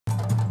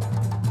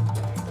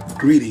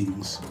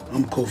Greetings,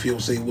 I'm Kofi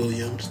Osei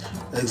Williams,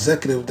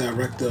 Executive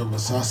Director of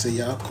Asase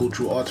Yaa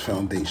Cultural Arts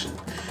Foundation.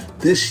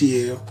 This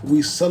year,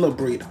 we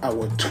celebrate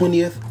our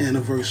 20th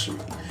anniversary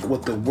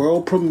with the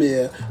world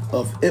premiere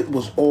of It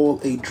Was All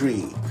a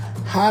Dream,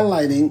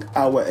 highlighting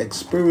our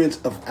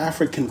experience of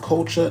African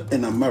culture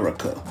in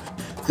America.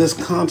 This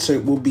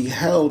concert will be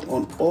held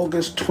on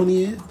August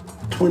 20th,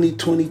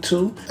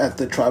 2022 at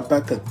the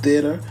Tribeca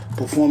Theater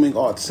Performing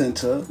Arts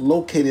Center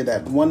located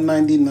at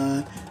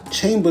 199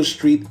 Chambers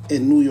Street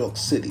in New York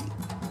City.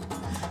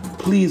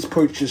 Please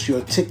purchase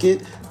your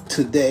ticket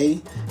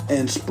today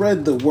and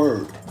spread the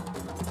word.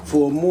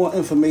 For more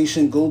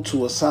information, go to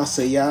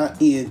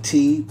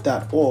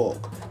asaseyaent.org.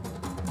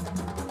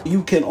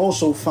 You can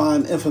also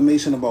find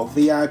information about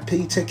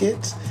VIP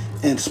tickets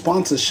and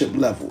sponsorship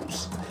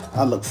levels.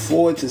 I look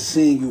forward to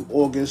seeing you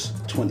August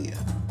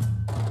 20th.